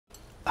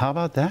How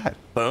about that?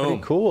 Boom.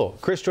 Pretty cool.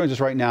 Chris joins us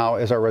right now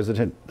as our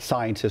resident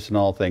scientist in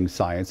all things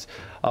science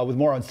with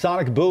more on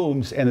sonic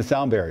booms and the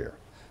sound barrier.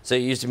 So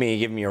you used to me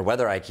giving me your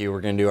weather IQ. We're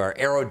going to do our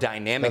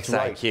aerodynamics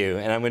IQ,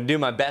 and I'm going to do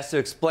my best to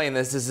explain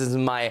this. This is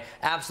my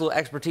absolute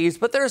expertise,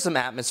 but there's some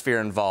atmosphere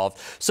involved.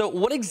 So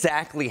what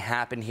exactly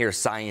happened here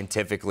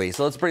scientifically?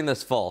 So let's bring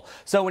this full.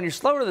 So when you're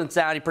slower than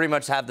sound, you pretty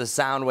much have the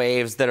sound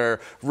waves that are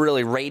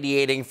really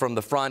radiating from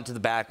the front to the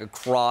back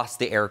across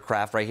the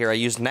aircraft. Right here, I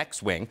used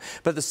next wing.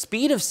 But the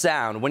speed of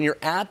sound, when you're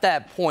at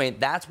that point,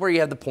 that's where you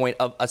have the point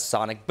of a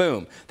sonic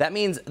boom. That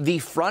means the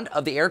front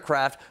of the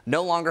aircraft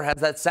no longer has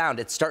that sound.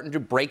 It's starting to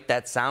break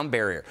that sound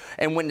barrier.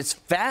 And when it's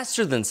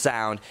faster than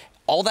sound,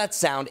 all that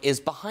sound is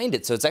behind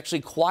it. So it's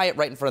actually quiet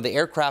right in front of the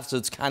aircraft, so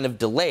it's kind of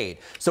delayed.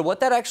 So what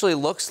that actually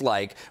looks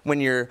like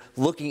when you're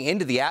looking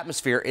into the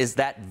atmosphere is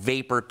that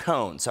vapor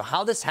cone. So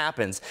how this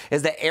happens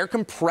is that air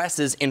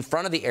compresses in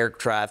front of the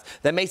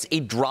aircraft. That makes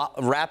a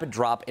rapid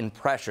drop in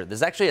pressure.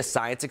 There's actually a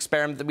science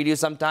experiment that we do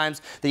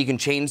sometimes that you can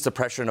change the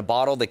pressure in a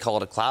bottle. They call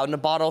it a cloud in a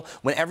bottle.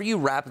 Whenever you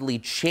rapidly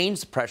change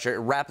the pressure, it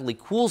rapidly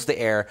cools the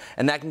air,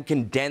 and that can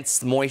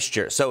condense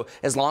moisture. So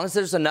as long as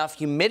there's enough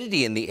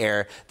humidity in the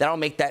air, that'll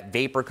make that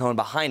vapor cone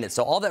behind it.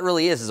 So all that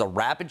really is a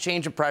rapid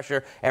change of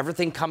pressure,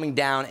 everything coming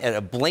down at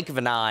a blink of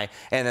an eye,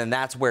 and then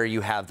that's where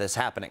you have this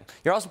happening.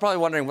 You're also probably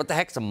wondering, what the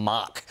heck's a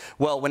Mach?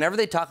 Well, whenever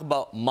they talk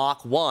about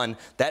Mach 1,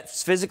 that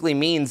physically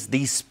means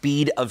the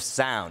speed of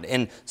sound.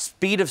 And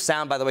speed of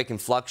sound, by the way, can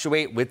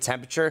fluctuate with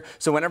temperature.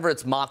 So whenever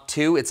it's Mach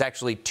 2, it's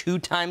actually 2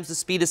 times the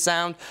speed of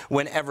sound.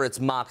 Whenever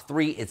it's Mach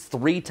 3, it's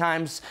 3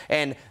 times.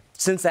 And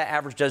since that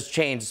average does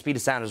change, the speed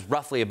of sound is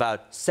roughly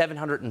about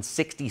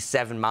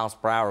 767 miles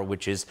per hour,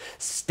 which is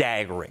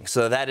staggering.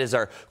 So that is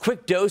our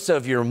quick dose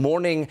of your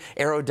morning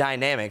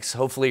aerodynamics.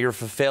 Hopefully you're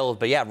fulfilled.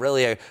 But yeah,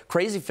 really a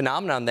crazy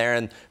phenomenon there,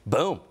 and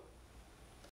boom.